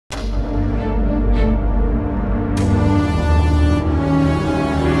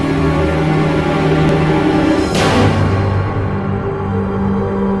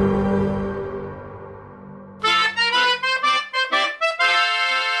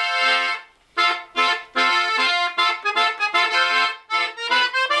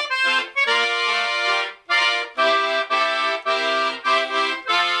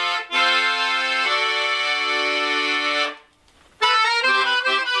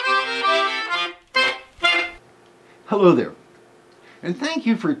Hello there, and thank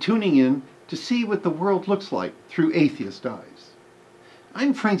you for tuning in to see what the world looks like through atheist eyes.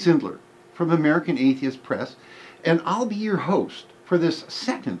 I'm Frank Zindler from American Atheist Press, and I'll be your host for this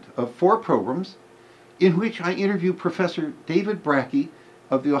second of 4 programs in which I interview Professor David Brakke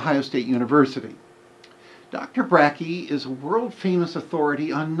of The Ohio State University. Dr. Brakke is a world-famous authority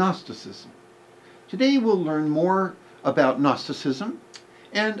on Gnosticism. Today we'll learn more about Gnosticism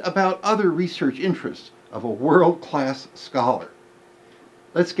and about other research interests of a world-class scholar.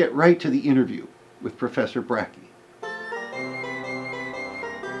 Let's get right to the interview with Professor Brakke.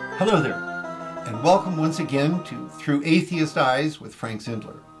 Hello there, and welcome once again to Through Atheist Eyes with Frank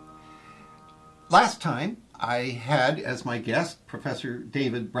Zindler. Last time I had as my guest Professor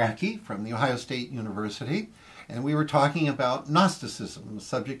David Brakke from The Ohio State University, and we were talking about Gnosticism, a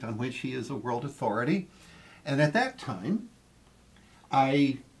subject on which he is a world authority. And at that time,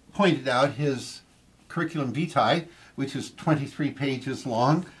 I pointed out his curriculum vitae, which is 23 pages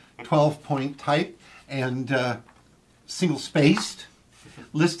long, 12-point type, and single-spaced,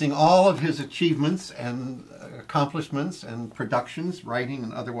 listing all of his achievements and accomplishments and productions, writing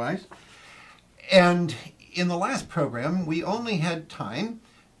and otherwise. And in the last program, we only had time,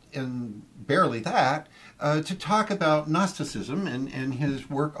 and barely that, to talk about Gnosticism and his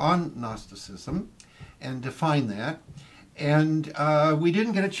work on Gnosticism and define that. And we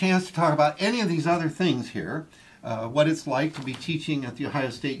didn't get a chance to talk about any of these other things here, what it's like to be teaching at The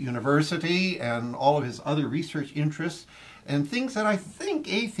Ohio State University and all of his other research interests, and things that I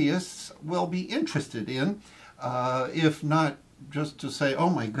think atheists will be interested in, if not just to say,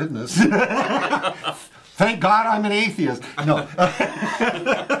 oh my goodness, thank God I'm an atheist. No.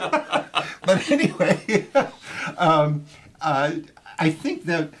 But anyway, I think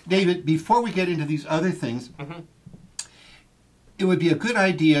that, David, before we get into these other things, it would be a good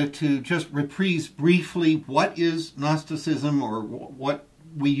idea to just reprise briefly what is Gnosticism, or what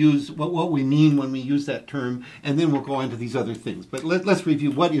we use, what we mean when we use that term, and then we'll go into these other things. But let's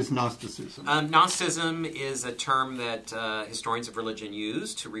review, what is Gnosticism? Gnosticism is a term that historians of religion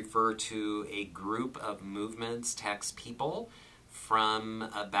use to refer to a group of movements, texts, people from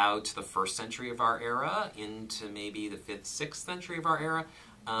about the 1st century of our era into maybe the 5th, 6th century of our era.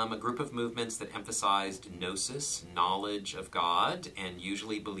 A group of movements that emphasized gnosis, knowledge of God, and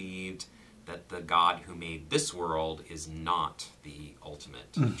usually believed that the God who made this world is not the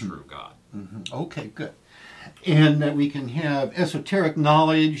ultimate true God. Okay, good. And that we can have esoteric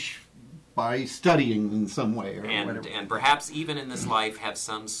knowledge by studying in some way, or whatever. And perhaps even in this life have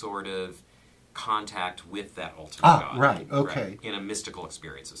some sort of contact with that ultimate God. Right, okay. Right, in a mystical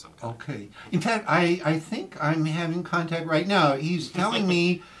experience of some kind. Okay. In fact, I think I'm having contact right now. He's telling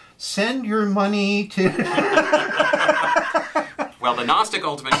me, send your money to... Well, the Gnostic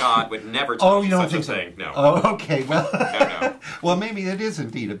ultimate God would never tell you such a thing. No. Oh, okay. Well, no. Well, maybe it is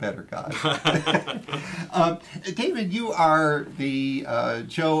indeed a better God. David, you are the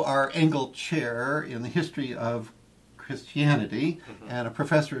Joe R. Engel Chair in the History of Christianity and a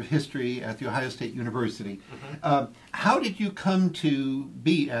professor of history at The Ohio State University. How did you come to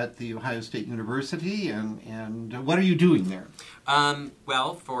be at The Ohio State University, and what are you doing there?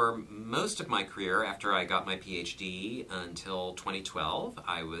 Well, for most of my career, after I got my PhD until 2012,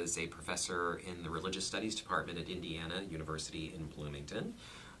 I was a professor in the Religious Studies Department at Indiana University in Bloomington,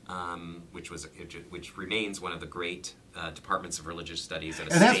 which remains one of the great departments of religious studies at a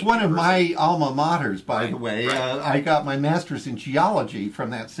state And that's one university. of my alma maters, by the way. Right. I got my master's in geology from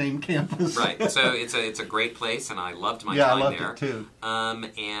that same campus. Right. So it's a great place, and I loved my time there. Yeah, I loved it too.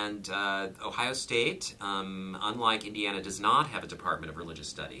 And Ohio State, unlike Indiana, does not have a department of religious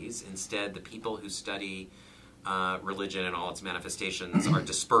studies. Instead, the people who study religion and all its manifestations are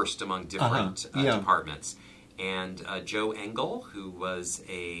dispersed among different departments. And Joe Engel, who was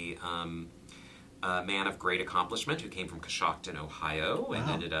a man of great accomplishment, who came from Coshocton, Ohio, and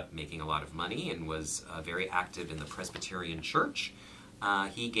ended up making a lot of money, and was very active in the Presbyterian Church.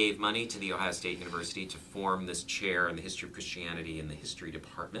 He gave money to The Ohio State University to form this chair in the history of Christianity in the history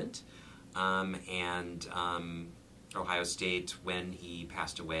department. Ohio State, when he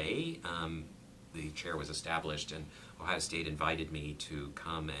passed away, the chair was established, and Ohio State invited me to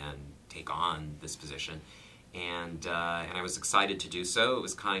come and take on this position. And I was excited to do so. It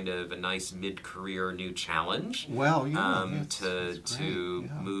was kind of a nice mid-career new challenge. Well, yeah, to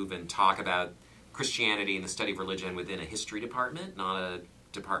move and talk about Christianity and the study of religion within a history department, not a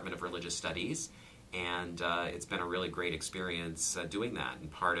department of religious studies. And it's been a really great experience doing that. And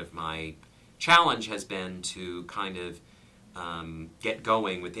part of my challenge has been to kind of get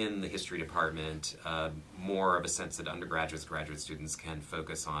going within the history department more of a sense that undergraduates, graduate students can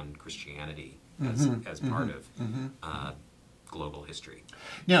focus on Christianity as part of global history.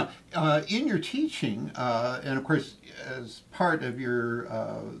 Now, in your teaching, and of course, as part of your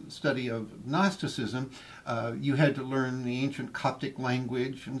study of Gnosticism, you had to learn the ancient Coptic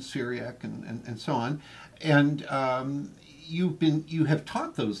language and Syriac and so on. And you have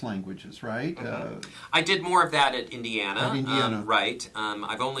taught those languages, right? I did more of that at Indiana. At Indiana. Right.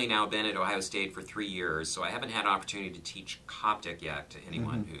 I've only now been at Ohio State for 3 years, so I haven't had an opportunity to teach Coptic yet to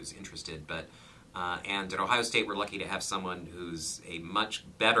anyone who's interested. But and at Ohio State, we're lucky to have someone who's a much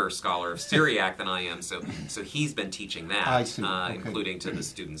better scholar of Syriac than I am. So he's been teaching that, I see. including to the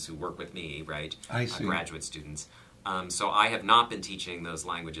students who work with me, right? I see. Graduate students. So I have not been teaching those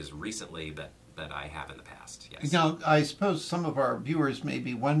languages recently, but I have in the past, yes. Now, I suppose some of our viewers may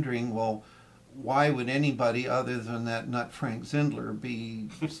be wondering, well, why would anybody other than that nut Frank Zindler be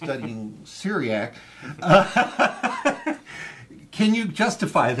studying Syriac? Can you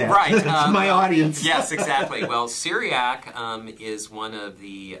justify that? Right. To my audience. Yes, exactly. Well, Syriac is one of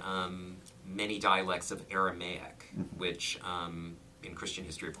the many dialects of Aramaic, which in Christian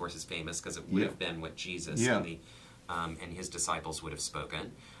history, of course, is famous because it would have been what Jesus and his disciples would have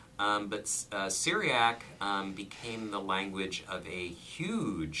spoken. But Syriac became the language of a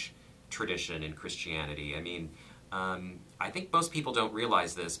huge tradition in Christianity. I mean, I think most people don't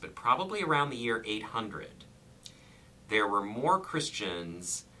realize this, but probably around the year 800, there were more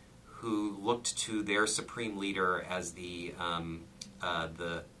Christians who looked to their supreme leader as the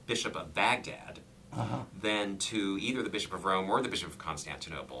Bishop of Baghdad than to either the Bishop of Rome or the Bishop of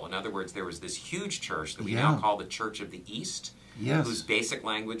Constantinople. In other words, there was this huge church that we now call the Church of the East, whose basic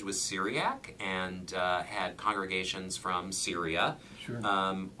language was Syriac and had congregations from Syria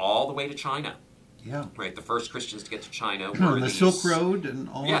all the way to China. Yeah. Right. The first Christians to get to China were the the Silk Road and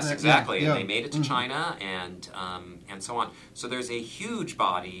all of that. Yes, exactly. And they made it to China and so on. So there's a huge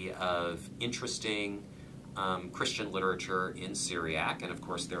body of interesting Christian literature in Syriac, and of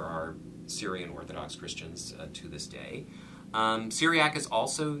course there are Syrian Orthodox Christians to this day. Syriac is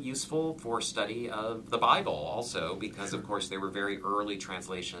also useful for study of the Bible also because, of course, there were very early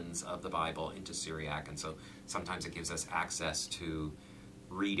translations of the Bible into Syriac, and so sometimes it gives us access to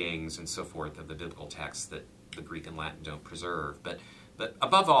readings and so forth of the biblical texts that the Greek and Latin don't preserve. But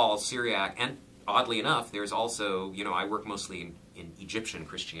above all, Syriac, and oddly enough, there's also, I work mostly in Egyptian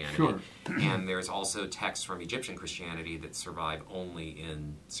Christianity, and there's also texts from Egyptian Christianity that survive only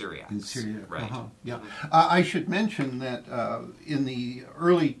in Syriac. In Syria, right. I should mention that in the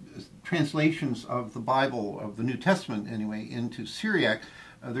early translations of the Bible, of the New Testament anyway, into Syriac,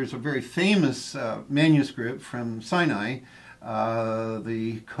 there's a very famous manuscript from Sinai,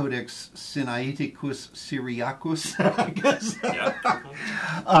 the Codex Sinaiticus Syriacus, I guess,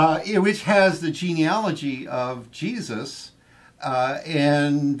 which has the genealogy of Jesus,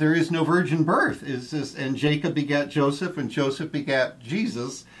 and there is no virgin birth. And Jacob begat Joseph, and Joseph begat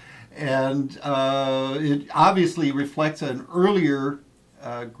Jesus, and it obviously reflects an earlier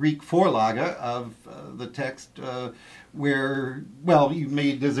Greek Vorlage of the text, where, well, you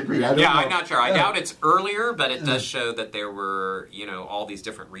may disagree. I don't know. I'm not sure. I doubt it's earlier, but it does show that there were, all these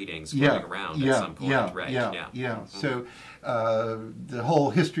different readings floating around at some point. So the whole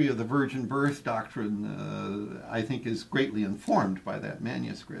history of the virgin birth doctrine, I think, is greatly informed by that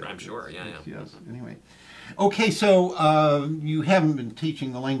manuscript. I'm sure, Yes, anyway. Okay, so you haven't been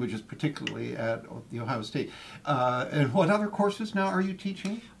teaching the languages particularly at the Ohio State. And what other courses now are you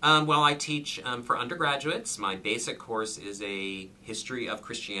teaching? Well, I teach for undergraduates. My basic course is a history of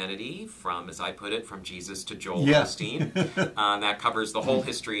Christianity from, as I put it, from Jesus to Joel Osteen. That covers the whole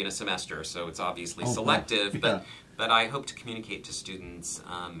history in a semester, so it's obviously selective, but I hope to communicate to students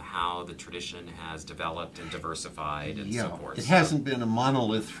how the tradition has developed and diversified and so forth. It hasn't been a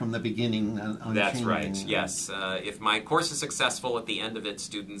monolith from the beginning. That's right, yes. If my course is successful, at the end of it,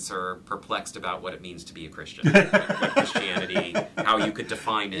 students are perplexed about what it means to be a Christian, what Christianity, how you could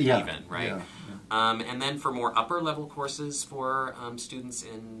define it even, right? And then for more upper-level courses for students,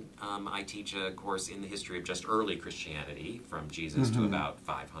 I teach a course in the history of just early Christianity, from Jesus to about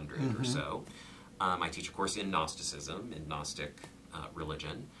 500 or so. I teach a course in Gnosticism, in Gnostic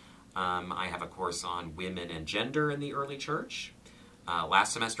religion. I have a course on women and gender in the early church.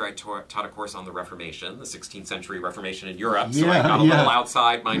 Last semester I taught a course on the Reformation, the 16th century Reformation in Europe, so I got a little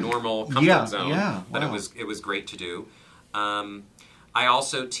outside my normal comfort zone, but it was great to do. I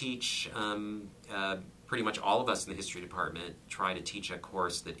also teach, pretty much all of us in the history department try to teach a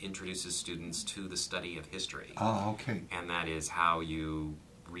course that introduces students to the study of history. Oh, okay. And that is how you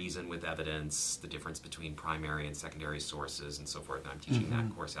reason with evidence, the difference between primary and secondary sources, and so forth. And I'm teaching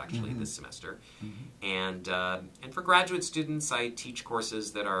that course actually this semester. And for graduate students, I teach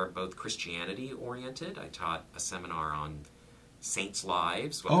courses that are both Christianity-oriented. I taught a seminar on saints'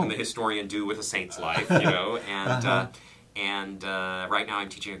 lives. What can the historian do with a saint's life, you know? And right now I'm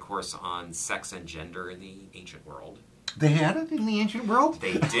teaching a course on sex and gender in the ancient world. They had it in the ancient world?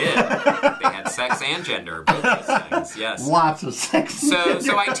 They did. They had sex and gender, both those things, yes. Lots of sex.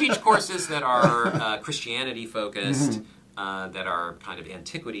 So I teach courses that are Christianity-focused, that are kind of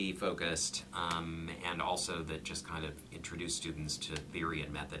antiquity-focused, and also that just kind of introduce students to theory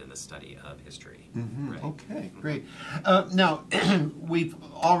and method in the study of history. Right. Okay, great. Now, we've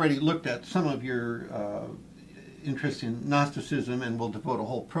already looked at some of your interest in Gnosticism, and we'll devote a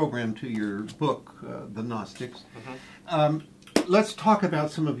whole program to your book, The Gnostics. Let's talk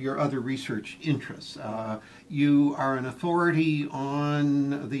about some of your other research interests. You are an authority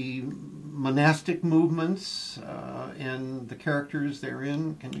on the monastic movements and the characters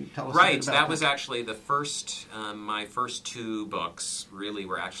therein. Can you tell us a bit about that? That was actually the first, my first two books really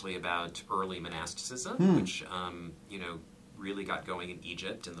were actually about early monasticism, which, you know, really got going in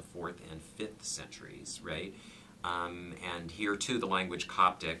Egypt in the 4th and 5th centuries, right? And here, too, the language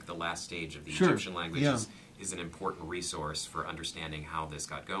Coptic, the last stage of the Egyptian language, is an important resource for understanding how this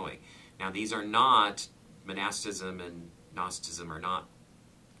got going. Now, these are not, monasticism and Gnosticism are not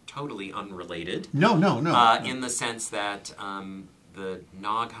totally unrelated. No. In the sense that the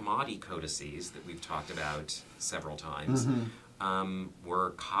Nag Hammadi codices that we've talked about several times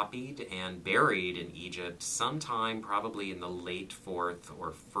were copied and buried in Egypt sometime probably in the late 4th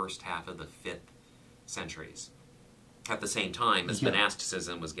or first half of the 5th centuries, at the same time as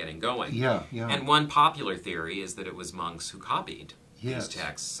monasticism was getting going. And one popular theory is that it was monks who copied these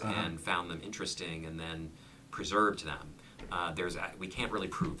texts and found them interesting and then preserved them. We can't really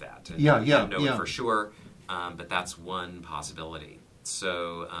prove that. We don't know it for sure, but that's one possibility.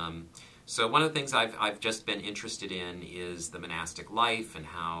 So, so one of the things I've just been interested in is the monastic life and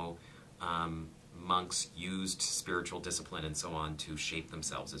how monks used spiritual discipline and so on to shape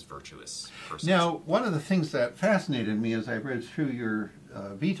themselves as virtuous persons. Now, one of the things that fascinated me as I read through your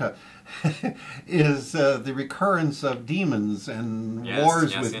Vita is the recurrence of demons and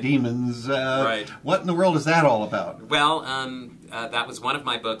wars with demons. What in the world is that all about? Well, that was one of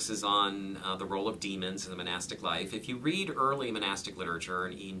my books, is on the role of demons in the monastic life. If you read early monastic literature,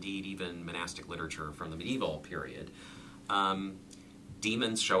 and indeed even monastic literature from the medieval period,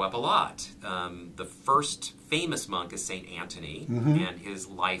 demons show up a lot. The first famous monk is Saint Anthony, and his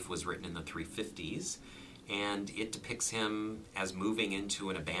life was written in the 350s. And it depicts him as moving into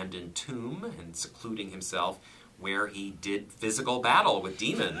an abandoned tomb and secluding himself, where he did physical battle with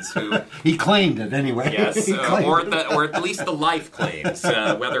demons. Who he claimed it anyway. Yes, or at least the life claims.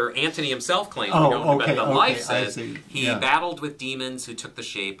 Whether Anthony himself claimed, we don't know, but the life says he battled with demons who took the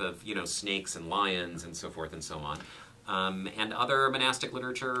shape of, you know, snakes and lions and so forth and so on. And other monastic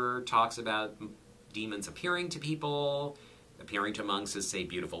literature talks about demons appearing to people, appearing to monks as, say,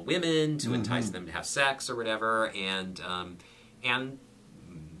 beautiful women to entice them to have sex or whatever, and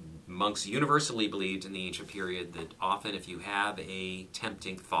monks universally believed in the ancient period that often if you have a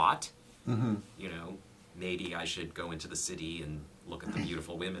tempting thought, you know, maybe I should go into the city and look at the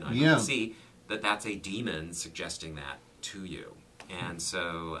beautiful women I can see, that's a demon suggesting that to you. And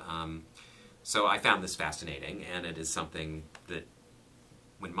so, so I found this fascinating, and it is something that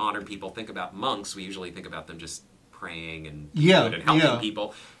when modern people think about monks, we usually think about them just praying and good and helping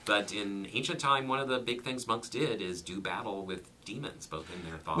people. But in ancient time, one of the big things monks did is do battle with demons, both in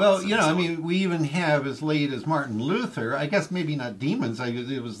their thoughts. Well, you know, I mean, we even have as late as Martin Luther, I guess maybe not demons,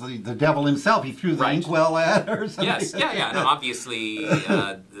 it was the devil himself. He threw the inkwell at or something. Yes, and obviously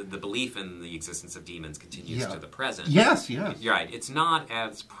the belief in the existence of demons continues to the present. Yes. You're right. It's not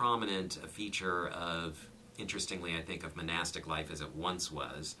as prominent a feature of, interestingly, I think, of monastic life as it once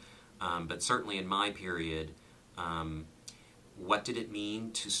was. But certainly in my period, what did it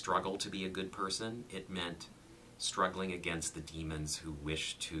mean to struggle to be a good person? It meant struggling against the demons who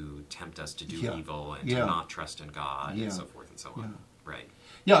wish to tempt us to do evil and to not trust in God and so forth and so on. Right.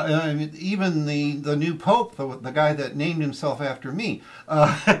 Yeah, I mean, even the new pope, the guy that named himself after me,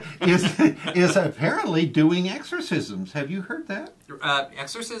 is apparently doing exorcisms. Have you heard that?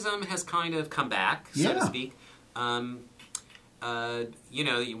 Exorcism has kind of come back, so to speak. You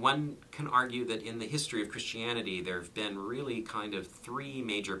know, one can argue that in the history of Christianity, there have been really kind of three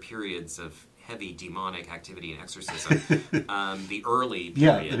major periods of heavy demonic activity and exorcism. The early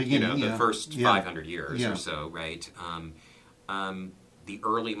period, the beginning, the first 500 years or so, right? The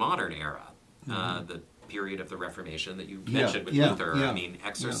early modern era, the period of the Reformation that you mentioned with Luther. Yeah. I mean,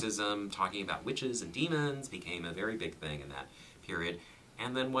 exorcism, talking about witches and demons became a very big thing in that period.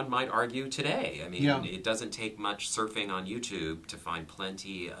 And then one might argue today. I mean, it doesn't take much surfing on YouTube to find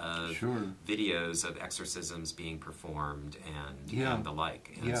plenty of videos of exorcisms being performed and the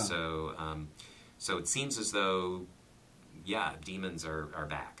like. And so it seems as though, demons are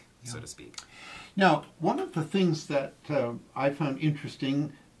back, so to speak. Now, one of the things that I found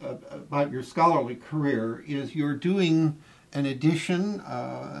interesting about your scholarly career is you're doing an edition,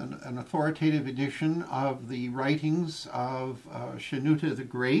 an authoritative edition of the writings of Shenouda the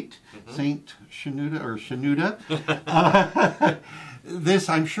Great, Saint Shenouda, or Shenouda. This,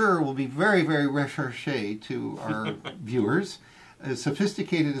 I'm sure, will be very, very recherché to our viewers, as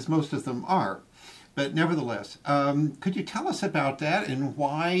sophisticated as most of them are. But nevertheless, could you tell us about that, and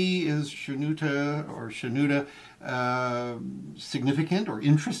why is Shenouda significant or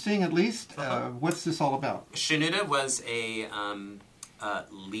interesting, at least? What's this all about? Shenouda was a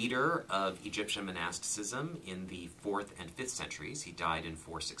leader of Egyptian monasticism in the 4th and 5th centuries. He died in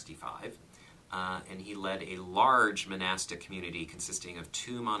 465. And he led a large monastic community consisting of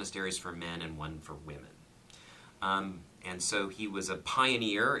 2 monasteries for men and 1 for women. And so he was a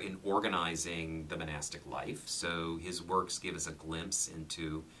pioneer in organizing the monastic life. So his works give us a glimpse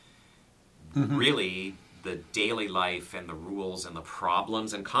into really the daily life and the rules and the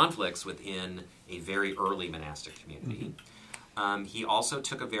problems and conflicts within a very early monastic community. He also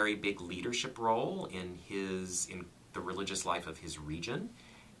took a very big leadership role in the religious life of his region,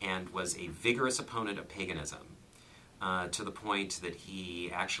 and was a vigorous opponent of paganism, to the point that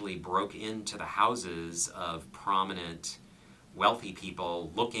he actually broke into the houses of prominent wealthy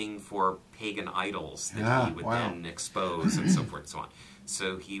people looking for pagan idols that he would then expose, and so forth and so on.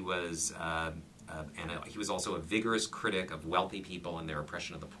 So he was, he was also a vigorous critic of wealthy people and their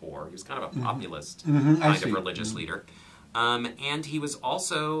oppression of the poor. He was kind of a populist kind of religious leader. And he was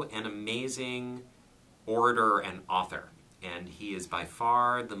also an amazing orator and author. And he is by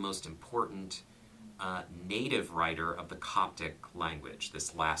far the most important native writer of the Coptic language,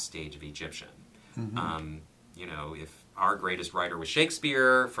 this last stage of Egyptian. You know, if our greatest writer was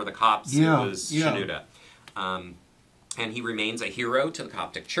Shakespeare, for the Copts it was Shenouda. And he remains a hero to the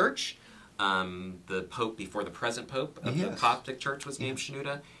Coptic Church. The Pope before the present Pope of the Coptic Church was named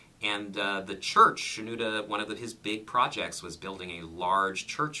Shenouda. And the church, Shenouda, one of his big projects was building a large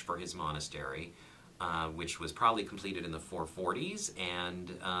church for his monastery, which was probably completed in the 440s,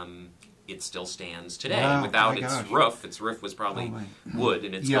 and it still stands today without its roof. Its roof was probably wood,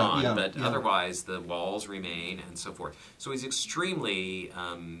 and it's gone, but otherwise the walls remain, and so forth. So he's an extremely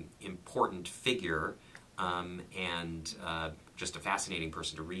important figure, and just a fascinating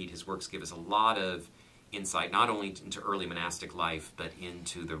person to read. His works give us a lot of insight, not only into early monastic life, but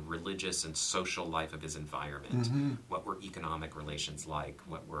into the religious and social life of his environment. What were economic relations like?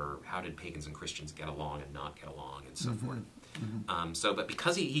 How did pagans and Christians get along and not get along, and so forth. But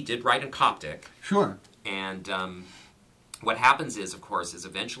because he did write in Coptic, and what happens is, of course, is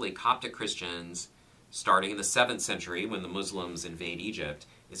eventually Coptic Christians, starting in the 7th century when the Muslims invade Egypt,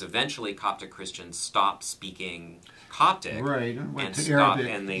 is eventually Coptic Christians stop speaking Coptic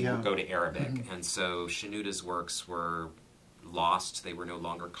and they go to Arabic. And so Shenouda's works were lost, they were no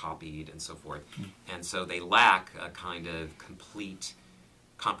longer copied, and so forth. And so they lack a kind of complete,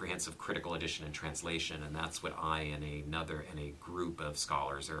 comprehensive critical edition and translation, and that's what I and a group of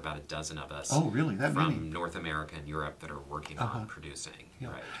scholars, there are about a dozen of us from North America and Europe that are working on producing.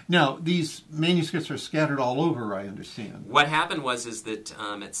 Right. Now, these manuscripts are scattered all over, I understand. What happened is that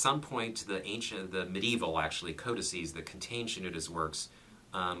at some point the medieval actually codices that contained Shenouda's works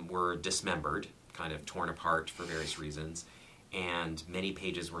were dismembered, kind of torn apart for various reasons, and many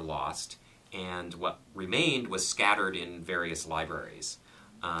pages were lost, and what remained was scattered in various libraries.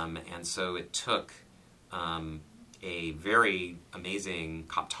 And so it took a very amazing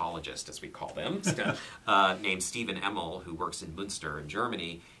Coptologist, as we call them, named Stephen Emmel, who works in Münster in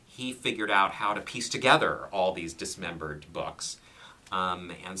Germany. He figured out how to piece together all these dismembered books.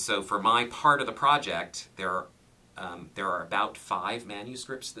 And so for my part of the project, there are about 5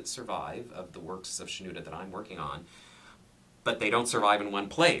 manuscripts that survive of the works of Shenouda that I'm working on, but they don't survive in one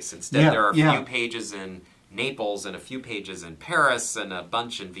place. Instead, there are a few pages in Naples and a few pages in Paris and a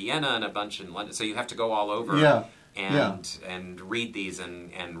bunch in Vienna and a bunch in London. So you have to go all over and read these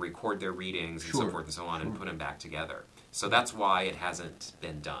and record their readings and so forth and so on and put them back together. So that's why it hasn't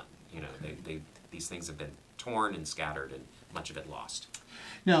been done. You know, these things have been torn and scattered and much of it lost.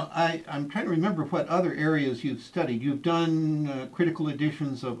 Now, I'm trying to remember what other areas you've studied. You've done critical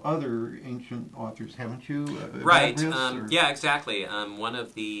editions of other ancient authors, haven't you? Right. Yeah, exactly. One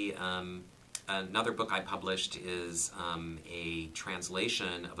of the another book I published is a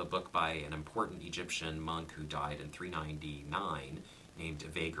translation of a book by an important Egyptian monk who died in 399 named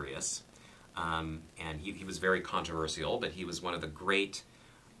Evagrius. And he was very controversial, but he was one of the great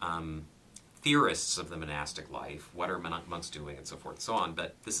theorists of the monastic life. What are monks doing, and so forth and so on.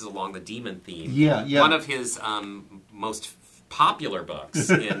 But this is along the demon theme. Yeah, yeah. One of his most popular books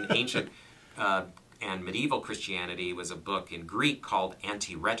in ancient and medieval Christianity was a book in Greek called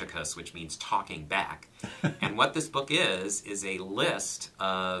Antireticus, which means talking back. And what this book is a list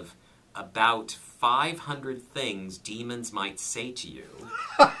of about 500 things demons might say to you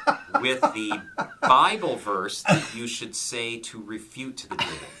with the Bible verse that you should say to refute the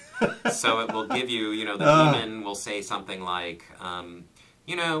demon. So it will give you, you know, the demon will say something like,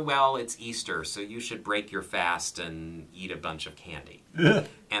 you know, well, it's Easter, so you should break your fast and eat a bunch of candy.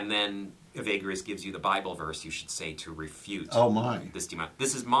 And then Evagrius gives you the Bible verse you should say to refute this demon.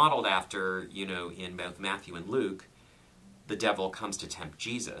 This is modeled after, you know, in both Matthew and Luke, the devil comes to tempt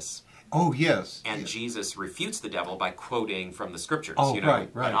Jesus. Oh, yes. And Jesus refutes the devil by quoting from the scriptures. Oh, you know,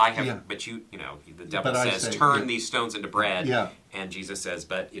 right. But I have, but you know, the devil says, turn these stones into bread. Yeah. And Jesus says,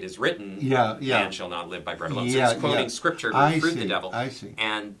 but it is written, man shall not live by bread alone. So he's quoting scripture to refute the devil. I see.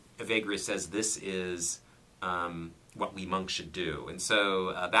 And Evagrius says this is what we monks should do. And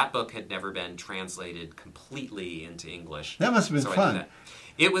so that book had never been translated completely into English. That must have been fun.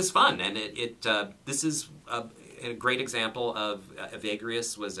 It was fun, and this is a great example of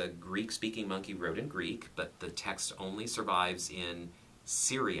Evagrius was a Greek-speaking monk. He wrote in Greek, but the text only survives in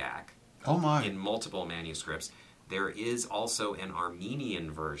Syriac. Oh my! In multiple manuscripts. There is also an Armenian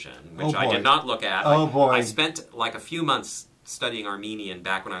version, which I did not look at. Oh boy! I spent like a few months studying Armenian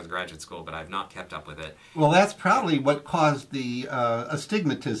back when I was in graduate school, but I've not kept up with it. Well, that's probably what caused the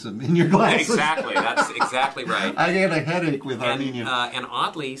astigmatism in your glasses. Exactly, that's exactly right. I had a headache with Armenian. And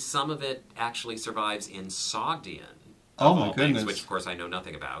oddly, some of it actually survives in Sogdian. Oh my goodness! Which, of course, I know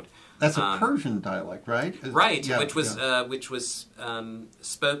nothing about. That's a Persian dialect, right? Right, which was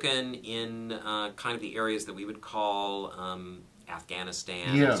spoken in kind of the areas that we would call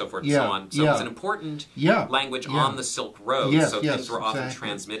Afghanistan and so forth and so on. So it was an important language on the Silk Road, so things were often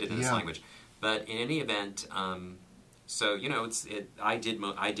transmitted in this language. But in any event, so, you know, I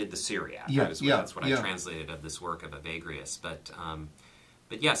did the Syriac. That's what I translated of this work of Evagrius.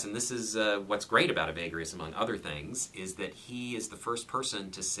 But yes, and this is what's great about Evagrius, among other things, is that he is the first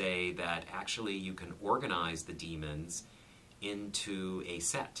person to say that actually you can organize the demons into a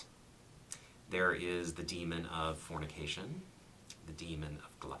set. There is the demon of fornication, the demon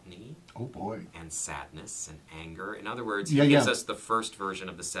of gluttony, and sadness and anger. In other words, he gives us the first version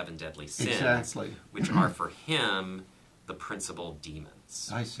of the 7 deadly sins, which are for him the principal demons.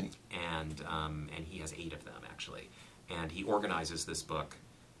 I see. And he has 8 of them, actually. And he organizes this book,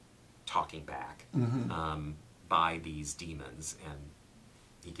 talking back, by these demons, and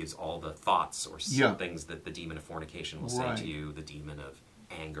he gives all the thoughts or things that the demon of fornication will say to you, the demon of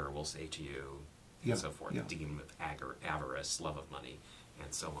anger will say to you, and so forth, the demon of avarice, love of money,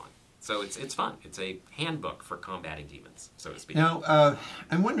 and so on. So it's fun. It's a handbook for combating demons, so to speak. Now,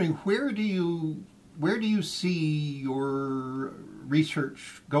 I'm wondering, where do you see your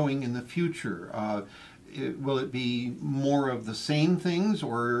research going in the future? Will it be more of the same things,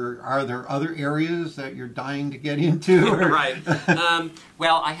 or are there other areas that you're dying to get into? Right.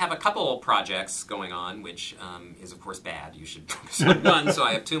 Well, I have a couple projects going on, which is, of course, bad. You should focus on one, so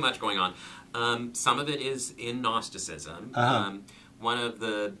I have too much going on. Some of it is in Gnosticism. One of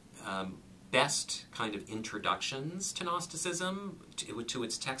the best kind of introductions to Gnosticism, to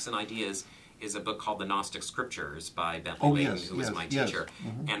its texts and ideas, is a book called The Gnostic Scriptures by Bentley Layton, who was my teacher.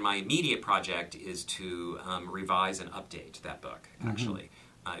 And my immediate project is to revise and update that book, actually.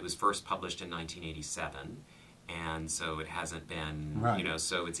 It was first published in 1987, and so it hasn't been, you know,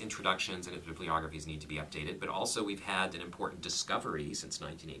 so its introductions and its bibliographies need to be updated. But also we've had an important discovery since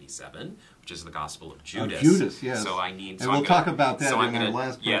 1987, which is the Gospel of Judas. So I need... And we'll talk about that in our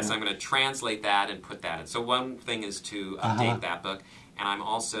last program. Yes, I'm going to translate that and put that in. So one thing is to update that book. And I'm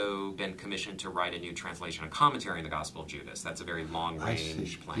also been commissioned to write a new translation and commentary on the Gospel of Judas. That's a very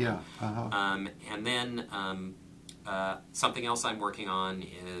long-range plan. And then something else I'm working on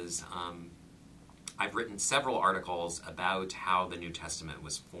is I've written several articles about how the New Testament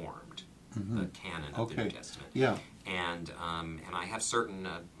was formed, the canon of the New Testament. And I have certain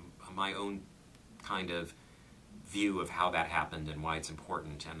my own kind of view of how that happened and why it's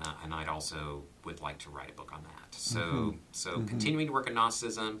important, and I'd also would like to write a book on that. So continuing to work in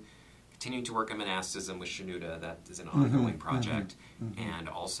Gnosticism, continuing to work in monasticism with Shenouda, that is an ongoing project, and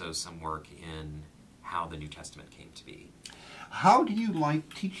also some work in how the New Testament came to be. How do you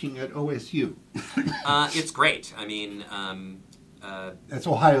like teaching at OSU? It's great. I mean, That's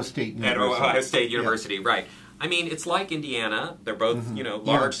Ohio State University. At Ohio State University, right. I mean, it's like Indiana. They're both,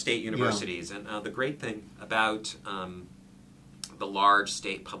 large state universities. And the great thing about the large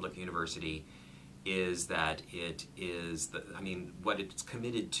state public university is that it is, what it's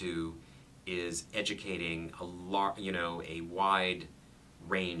committed to is educating a wide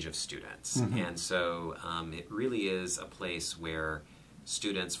range of students. And so it really is a place where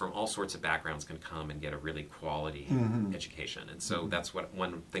students from all sorts of backgrounds can come and get a really quality education. And so that's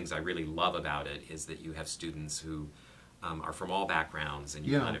one of the things I really love about it, is that you have students who are from all backgrounds, and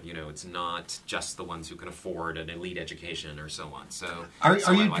you kind of, it's not just the ones who can afford an elite education or so on. So, are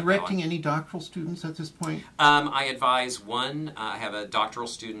you directing any doctoral students at this point? I advise one. I have a doctoral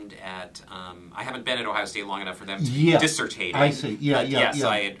student at. I haven't been at Ohio State long enough for them to be dissertating. I see. Yes,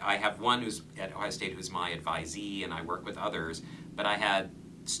 I have one who's at Ohio State who's my advisee, and I work with others. But I had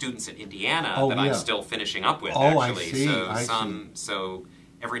students at Indiana that I'm still finishing up with. Actually, so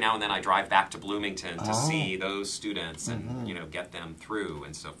every now and then I drive back to Bloomington to see those students and get them through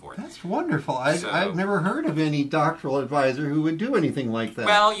and so forth. That's wonderful. I've never heard of any doctoral advisor who would do anything like that.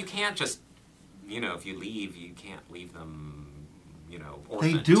 Well, you can't just if you leave, you can't leave them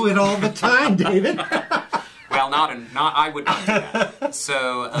orphaned. They do it all the time, David. Well, I would not do that.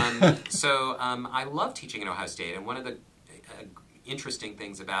 So I love teaching at Ohio State, and one of the interesting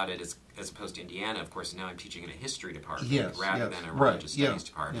things about it is, as opposed to Indiana, of course, now I'm teaching in a history department rather than a religious studies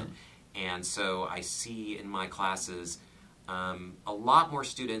department. And so I see in my classes a lot more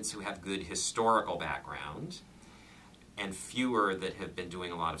students who have good historical background and fewer that have been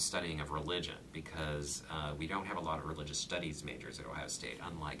doing a lot of studying of religion, because we don't have a lot of religious studies majors at Ohio State,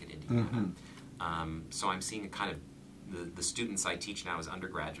 unlike at Indiana. So I'm seeing a kind of, the students I teach now as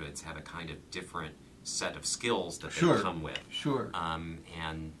undergraduates have a kind of different set of skills that they come with.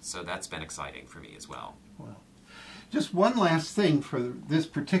 And so that's been exciting for me as well. Well, just one last thing for this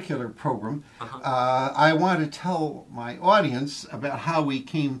particular program. I want to tell my audience about how we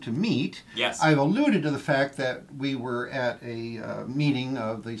came to meet. Yes. I've alluded to the fact that we were at a meeting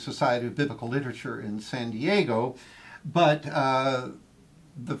of the Society of Biblical Literature in San Diego, but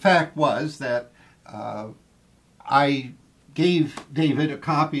the fact was that I gave David a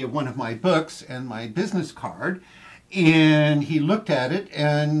copy of one of my books and my business card, and he looked at it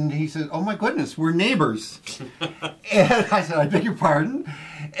and he said, "Oh my goodness, we're neighbors." And I said, "I beg your pardon?"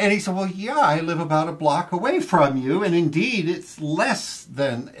 And he said, "Well, yeah, I live about a block away from you," and indeed it's less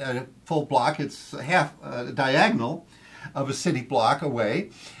than a full block. It's half a diagonal of a city block away,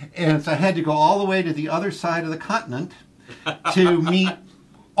 and so I had to go all the way to the other side of the continent to meet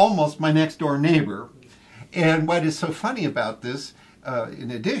almost my next door neighbor. And what is so funny about this, in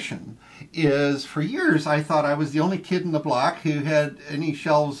addition, is for years I thought I was the only kid in the block who had any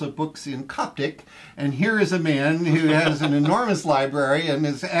shelves of books in Coptic, and here is a man who has an enormous library and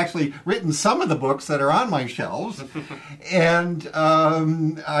has actually written some of the books that are on my shelves. And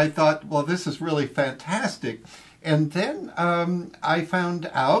I thought, well, this is really fantastic. And then I found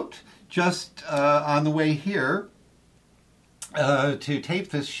out just on the way here to tape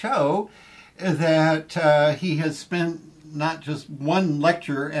this show that he has spent not just one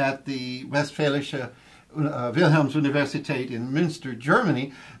lecture at the Westfälische Wilhelms-Universität in Münster,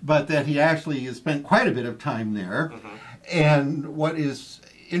 Germany, but that he actually has spent quite a bit of time there. And what is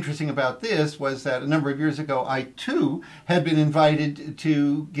interesting about this was that a number of years ago, I too had been invited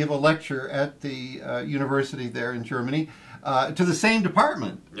to give a lecture at the university there in Germany to the same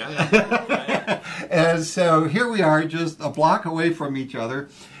department. And so here we are, just a block away from each other,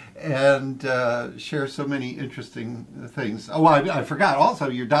 and share so many interesting things. Oh, I forgot also,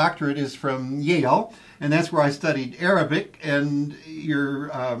 your doctorate is from Yale, and that's where I studied Arabic, and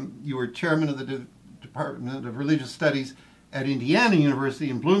you were chairman of the Department of Religious Studies at Indiana University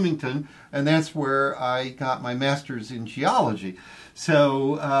in Bloomington, and that's where I got my master's in geology.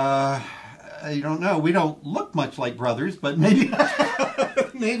 So, I don't know, we don't look much like brothers, but maybe...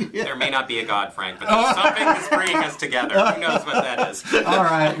 maybe. There may not be a God, Frank, but there's something that's bringing us together. Who knows what that is? All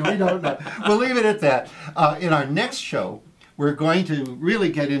right, we don't know. We'll leave it at that. In our next show, we're going to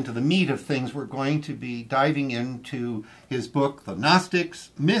really get into the meat of things. We're going to be diving into his book, The Gnostics,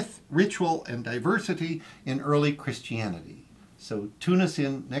 Myth, Ritual, and Diversity in Early Christianity. So tune us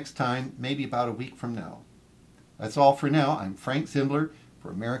in next time, maybe about a week from now. That's all for now. I'm Frank Zindler for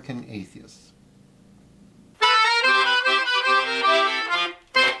American Atheists.